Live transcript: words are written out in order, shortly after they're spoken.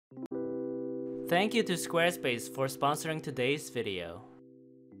Thank you to Squarespace for sponsoring today's video.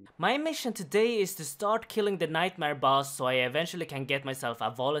 My mission today is to start killing the nightmare boss so I eventually can get myself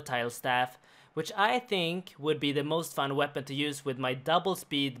a volatile staff, which I think would be the most fun weapon to use with my double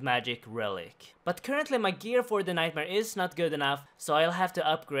speed magic relic. But currently my gear for the nightmare is not good enough, so I'll have to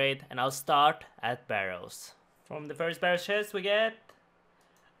upgrade and I'll start at barrows. From the first barrow chest we get...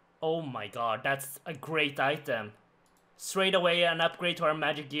 Oh my god, that's a great item. Straight away an upgrade to our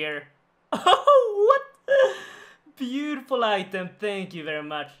magic gear. Oh, what? Beautiful item, thank you very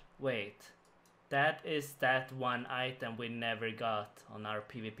much. Wait, that is that one item we never got on our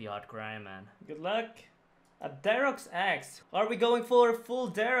PvP hardcore Iron Man. Good luck. A Darrock's axe. Are we going for full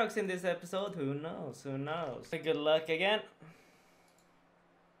Darrocks in this episode? Who knows, who knows. Good luck again.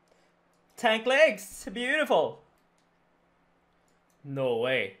 Tank legs, beautiful. No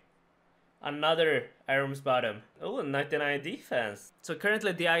way. Another Aram's bottom. Oh, 99 defense. So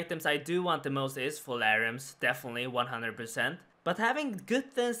currently the items I do want the most is full Arams, definitely 100%. But having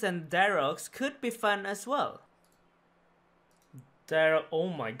Guttens and Darrocks could be fun as well. Oh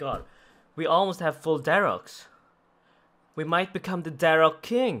my god. We almost have full Darrocks. We might become the Darrock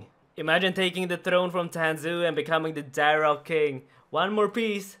King. Imagine taking the throne from Tanzu and becoming the Darrock King. One more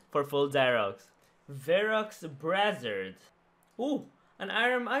piece for full Darrocks. Verrock's Brazzard. Ooh, an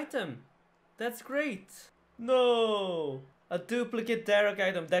Aram item. That's great. No, a duplicate Darrock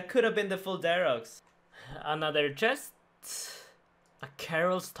item. That could have been the full Darrocks. Another chest. A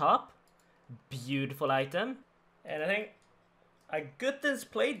Carol's top. Beautiful item. And I think a Guttens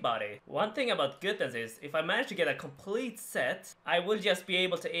plate body. One thing about Guttens is if I manage to get a complete set, I will just be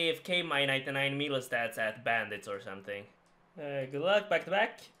able to AFK my 99 Milo stats at bandits or something. Good luck. Back to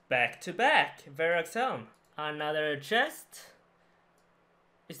back. Back to back. Verrock's helm. Another chest.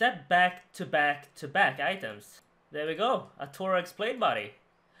 Is that back to back to back items? There we go, a Thorax plate body.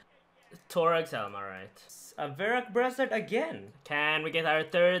 Thorax helm, alright. A Verrock bracelet again. Can we get our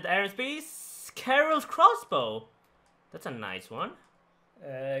third Aram's piece? Carol's crossbow. That's a nice one.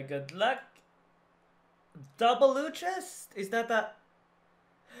 Good luck. Double loot chest? Is that a...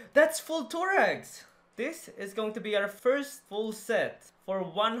 That's full Thorax. This is going to be our first full set for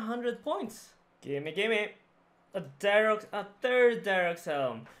 100 points. Gimme, gimme. A third Darrock's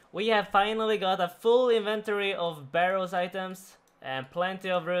helm. We have finally got a full inventory of barrows items and plenty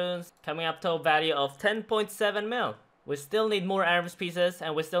of runes, coming up to a value of 10.7 mil. We still need more arms pieces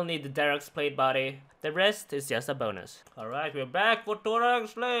and we still need the Darrock's plate body. The rest is just a bonus. Alright, we're back for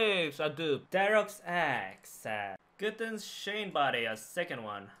Thorax legs, a dupe. Darrock's axe. Guttens chain body, a second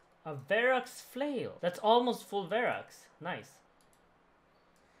one. A Verrock's flail. That's almost full Verrock's. Nice.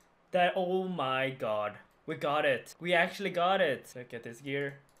 That, oh my god. We got it. We actually got it. Look at this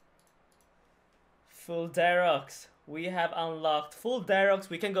gear. Full Darrocks. We have unlocked full Darrocks.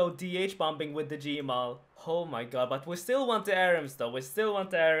 We can go DH bombing with the Gmaul. Oh my god, but we still want the Arams though. We still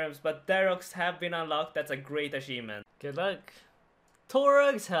want the Arams, but Darrocks have been unlocked. That's a great achievement. Good luck.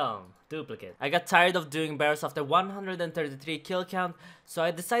 Thorax helm. Duplicate. I got tired of doing barrels after 133 kill count, so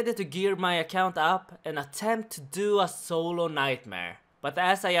I decided to gear my account up and attempt to do a solo nightmare. But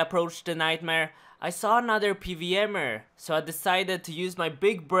as I approached the nightmare, I saw another PVMer, so I decided to use my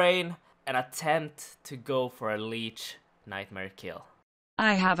big brain and attempt to go for a leech nightmare kill.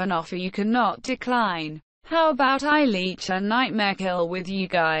 I have an offer you cannot decline. How about I leech a nightmare kill with you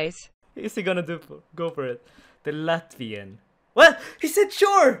guys? Is he gonna go for it? The Latvian. What? He said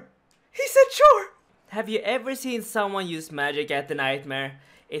sure! He said sure! Have you ever seen someone use magic at the nightmare?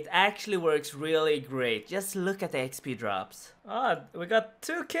 It actually works really great. Just look at the XP drops. Ah, we got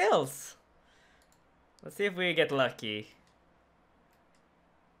 2 kills. Let's see if we get lucky.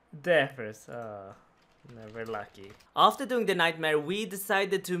 Defers. Oh, never lucky. After doing the nightmare, we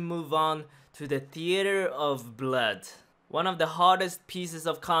decided to move on to the Theater of Blood. One of the hardest pieces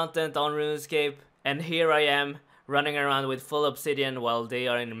of content on RuneScape. And here I am, running around with full obsidian while they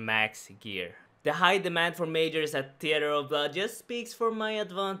are in max gear. The high demand for majors at Theater of Blood just speaks for my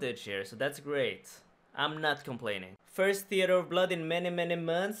advantage here, so that's great. I'm not complaining. First Theater of Blood in many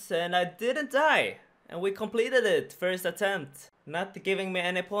months and I didn't die. And we completed it, first attempt. Not giving me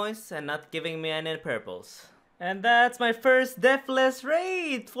any points and not giving me any purples. And that's my first deathless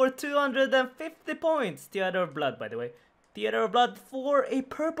raid for 250 points. Theater of Blood, by the way. Theater of Blood for a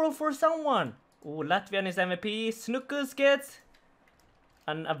purple for someone. Ooh, Latvian is MVP. Snukus gets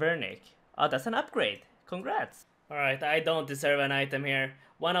an Avernic. Oh, that's an upgrade. Congrats. Alright, I don't deserve an item here.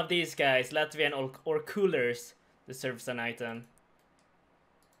 One of these guys, Latvian or Coolers, deserves an item.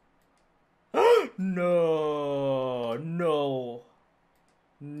 No, no,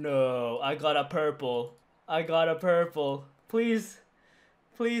 no, I got a purple. I got a purple. Please,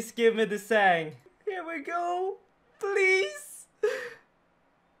 Please give me the Sang. Here we go. Please.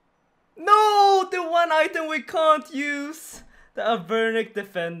 No, the one item we can't use. The Avernic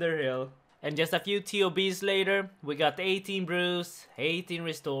Defender Hill. And just a few TOBs later, we got 18 brews, 18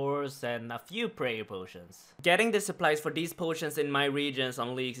 restores, and a few prayer potions. Getting the supplies for these potions in my regions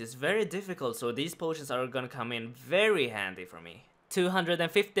on leagues is very difficult, so these potions are gonna come in very handy for me.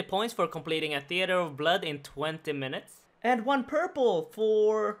 250 points for completing a Theater of Blood in 20 minutes. And 1 purple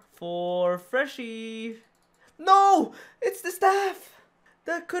for Freshie. No! It's the staff!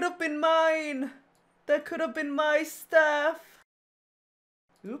 That could have been mine! That could have been my staff!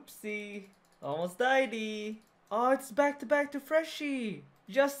 Oopsie. Almost died-y. Oh, it's back to Freshie.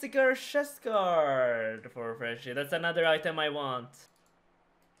 Justicar chest guard for Freshie. That's another item I want.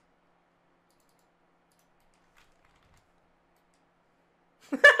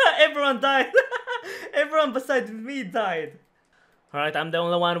 Everyone died. Everyone besides me died. Alright, I'm the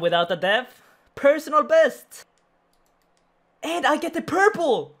only one without a dev. Personal best. And I get the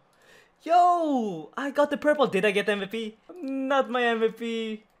purple. Yo, I got the purple. Did I get MVP? Not my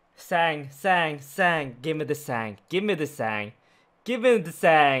MVP. Sang. Give me the Sang. Give me the Sang. Give me the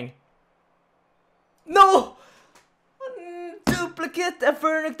Sang. No! Duplicate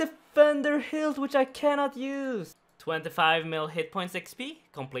Avernic Defender Hilt, which I cannot use. 25 mil hit points XP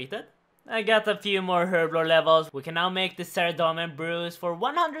completed. I got a few more Herblore levels. We can now make the Saradomin brews for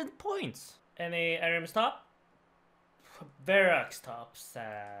 100 points. Any Arims top? Verax top,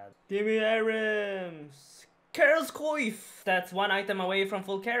 sad. Give me Arims. Carol's Coif. That's 1 item away from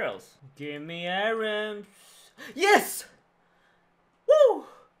full Carols. Give me Arims. Yes! Woo!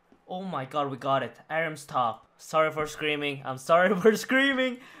 Oh my god, we got it. Arims top. Sorry for screaming. I'm sorry for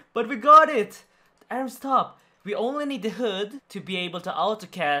screaming. But we got it. Arims top. We only need the hood to be able to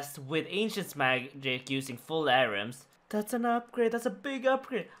autocast with Ancient's Magic using full Arims. That's an upgrade, that's a big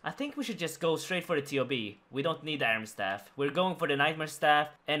upgrade. I think we should just go straight for the TOB. We don't need the Aram Staff. We're going for the Nightmare Staff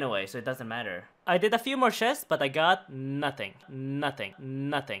anyway, so it doesn't matter. I did a few more chests, but I got nothing.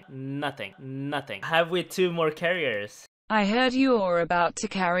 Have we 2 more carriers? I heard you're about to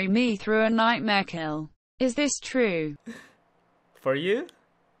carry me through a nightmare kill. Is this true? For you?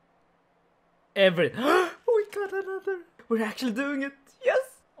 We got another. We're actually doing it. Yes.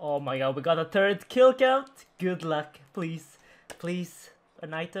 Oh my god, we got a 3rd kill count. Good luck. Please. Please.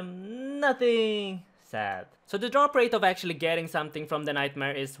 An item. Nothing. Sad. So the drop rate of actually getting something from the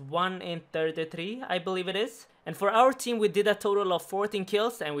Nightmare is 1 in 33, I believe it is. And for our team, we did a total of 14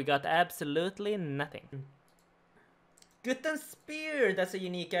 kills and we got absolutely nothing. Guten Spear. That's a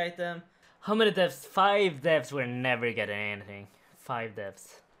unique item. How many devs? 5 devs. We're never getting anything. 5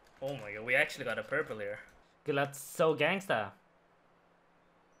 devs. Oh my god, we actually got a purple here. Good, that's so gangsta.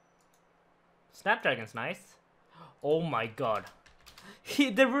 Snapdragon's nice. Oh my god.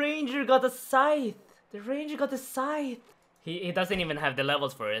 The Ranger got a scythe. The Ranger got a scythe. He doesn't even have the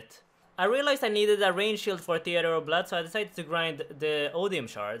levels for it. I realized I needed a range shield for Theater of Blood, so I decided to grind the Odium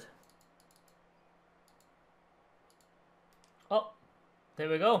Shard. Oh, there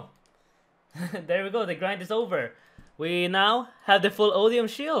we go. There we go, the grind is over. We now have the full Odium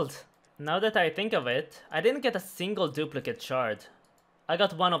Shield. Now that I think of it, I didn't get a single duplicate shard. I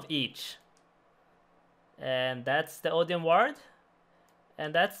got 1 of each. And that's the Odium Ward.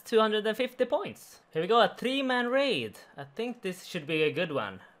 And that's 250 points. Here we go, a 3-man raid. I think this should be a good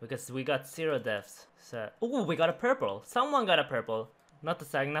one, because we got 0 deaths. So, ooh, we got a purple. Someone got a purple. Not the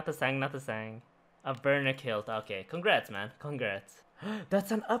Sang. A Burner Hilt. Okay, congrats, man. Congrats.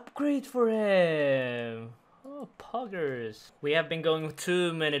 That's an upgrade for him. Oh, poggers. We have been going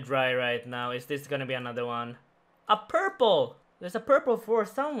too many dry right now. Is this gonna be another one? A purple! There's a purple for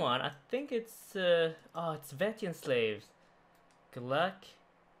someone. I think it's, oh, it's Vetian Slaves. Good luck.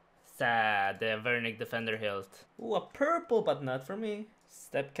 Sad, the Avernic Defender Hilt. Ooh, a purple, but not for me.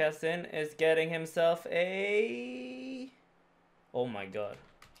 Stepcassin is getting himself a... Oh my god.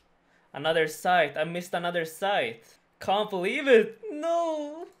 Another sight. I missed another sight. Can't believe it.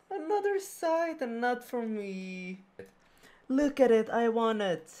 No. Another sight and not for me. Look at it. I want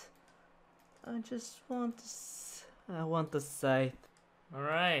it. I just want this. I want the sight.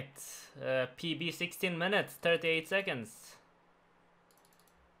 Alright. PB 16 minutes, 38 seconds.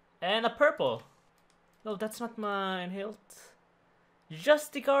 And a purple. No, that's not mine, Hilt.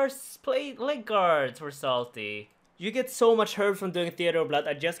 Justicar's plate leg guards for Salty. You get so much herb from doing Theater of Blood.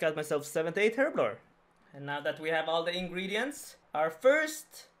 I just got myself 78 Herblore. And now that we have all the ingredients, our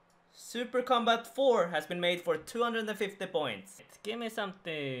first Super Combat 4 has been made for 250 points. Give me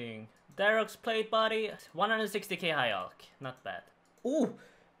something. Darok's plate body, 160k high alk. Not bad. Ooh,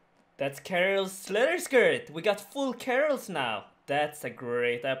 that's Carol's leather skirt. We got full Carols now. That's a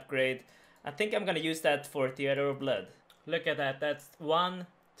great upgrade. I think I'm gonna use that for Theater of Blood. Look at that. That's 1,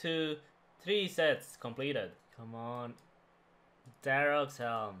 2, 3 sets completed. Come on. Darok's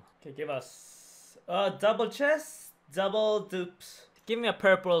Helm. Okay, give us double chest, double dupes. Give me a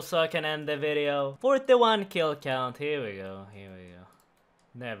purple so I can end the video. 41 kill count. Here we go. Here we go.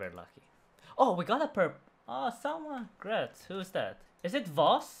 Never lucky. Oh, we got a purple. Oh, someone. Great. Who's that? Is it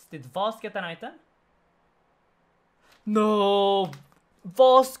Voss? Did Voss get an item? No!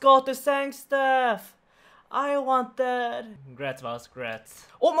 Voss got the Sang Staff! I want that! Grats, Voss, grats.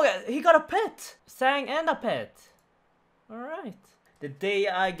 Oh my god, he got a pet! Sang and a pet! Alright. The day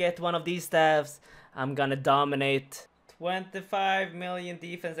I get one of these staffs, I'm gonna dominate. 25 million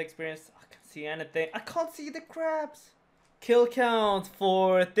defense experience. I can't see anything. I can't see the crabs! Kill count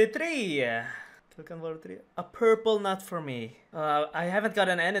 43. Kill count 43. A purple nut for me. I haven't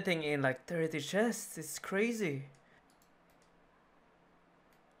gotten anything in like 30 chests. It's crazy.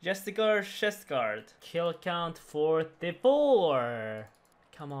 Justicar chest guard. Kill count 44.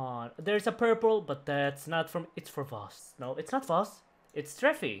 Come on. There's a purple, but that's not from. It's for Voss. No, it's not Voss. It's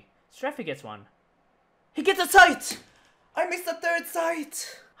Streffy. Streffy gets one. He gets a sight! I missed a third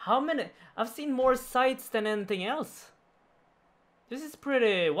sight! How many? I've seen more sights than anything else. This is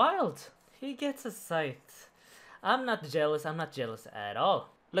pretty wild. He gets a sight. I'm not jealous. I'm not jealous at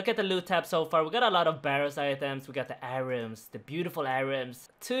all. Look at the loot tab so far. We got a lot of Barrows items. We got the Arums, the beautiful Arums,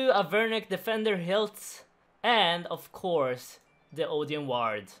 2 Avernic Defender hilts, and of course, the Odeon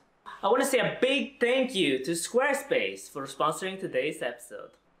Ward. I want to say a big thank you to Squarespace for sponsoring today's episode.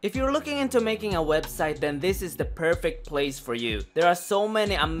 If you're looking into making a website, then this is the perfect place for you. There are so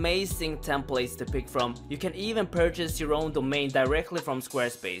many amazing templates to pick from. You can even purchase your own domain directly from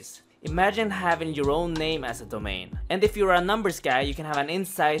Squarespace. Imagine having your own name as a domain. And if you're a numbers guy, you can have an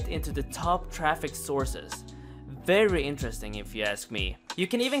insight into the top traffic sources. Very interesting if you ask me. You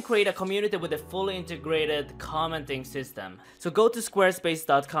can even create a community with a fully integrated commenting system. So go to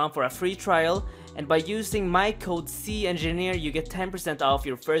squarespace.com for a free trial, and by using my code CEngineer you get 10% off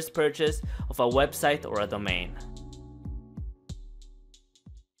your first purchase of a website or a domain.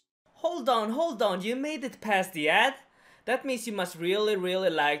 Hold on, you made it past the ad? That means you must really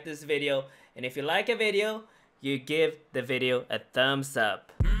like this video, and if you like a video, you give the video a thumbs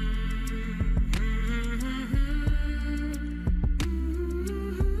up.